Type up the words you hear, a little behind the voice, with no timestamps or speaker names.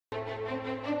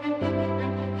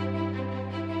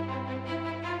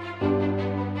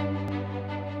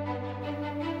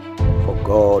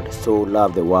God so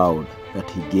loved the world that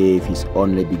he gave his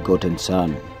only begotten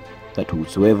Son, that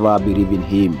whosoever believe in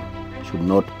him should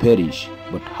not perish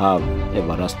but have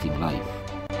everlasting life.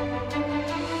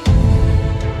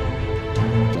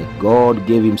 Like God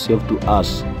gave himself to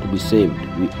us to be saved,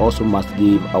 we also must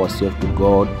give ourselves to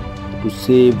God to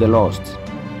save the lost,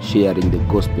 sharing the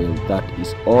gospel. That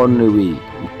is only way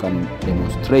we can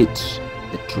demonstrate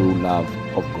the true love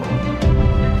of God.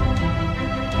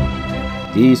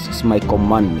 This is my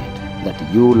commandment,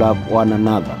 that you love one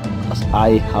another as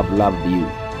I have loved you.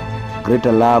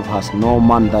 Greater love has no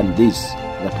man than this,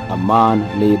 that a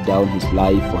man lay down his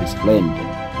life for his friend.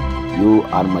 You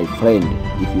are my friend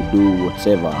if you do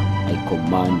whatsoever I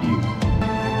command you.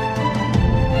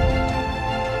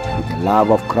 With the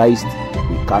love of Christ,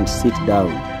 we can't sit down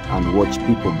and watch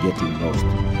people getting lost.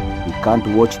 We can't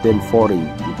watch them falling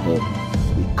in hell.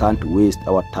 We can't waste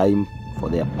our time for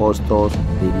the apostles.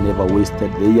 They never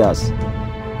wasted their years.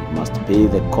 We must pay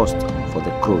the cost for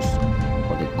the cross,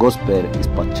 for the gospel is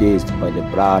purchased by the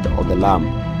blood of the Lamb.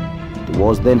 It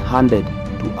was then handed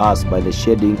to us by the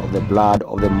shedding of the blood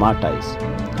of the martyrs.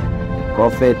 The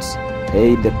prophets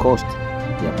paid the cost.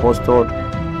 The apostles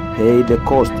paid the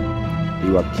cost. They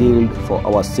were killed for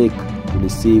our sake to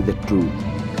receive the truth.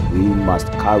 We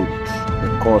must count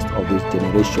the cost of this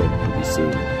generation to be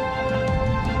saved.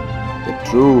 The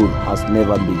truth has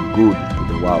never been good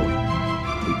to the world.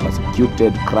 They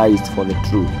persecuted Christ for the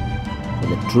truth. For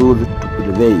the truth to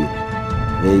prevail,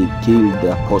 they killed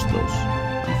the apostles.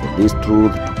 And for this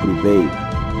truth to prevail,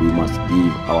 we must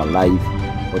give our life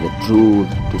for the truth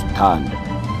to stand.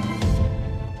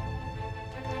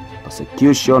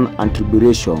 Persecution and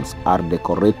tribulations are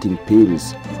decorating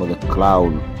pills for the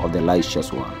crown of the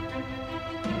righteous one.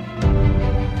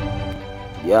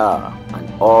 Yeah,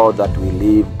 and all that we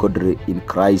live godly in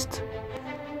Christ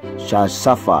shall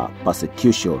suffer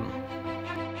persecution.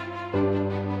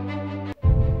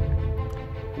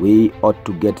 We ought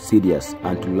to get serious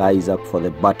and to rise up, for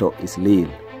the battle is real.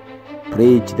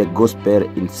 Preach the gospel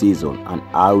in season and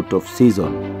out of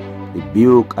season.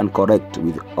 Rebuke and correct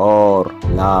with all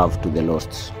love to the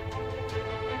lost.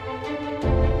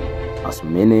 As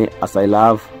many as I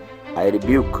love, I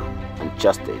rebuke and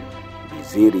chasten. Be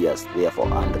serious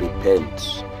therefore and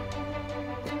repent.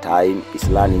 The time is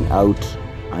running out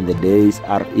and the days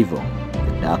are evil.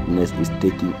 The darkness is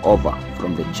taking over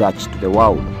from the church to the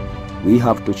world. We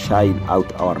have to shine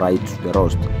out our light to the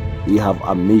lost. We have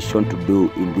a mission to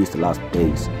do in these last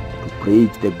days, to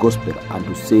preach the gospel and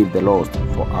to save the lost,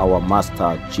 for our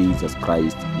Master Jesus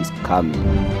Christ is coming.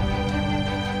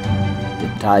 The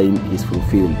time is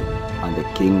fulfilled and the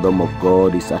kingdom of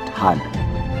God is at hand.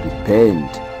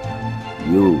 Repent,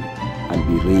 you, and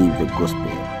believe the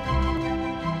gospel.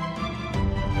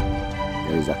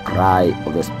 There is a cry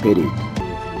of the Spirit,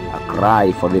 a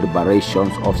cry for the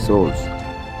liberations of souls.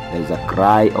 There is a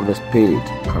cry of the Spirit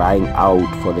crying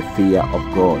out for the fear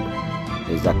of God.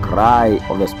 There is a cry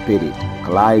of the Spirit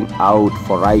crying out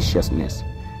for righteousness,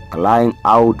 crying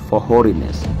out for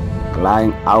holiness,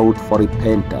 crying out for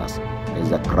repentance. There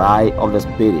is a cry of the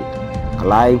Spirit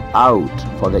crying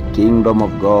out for the kingdom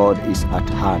of God is at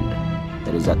hand.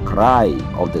 There is a cry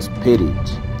of the Spirit.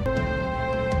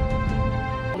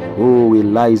 Who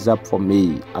will rise up for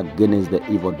me against the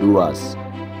evildoers?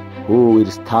 Who will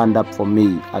stand up for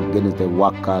me against the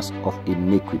workers of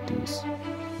iniquities?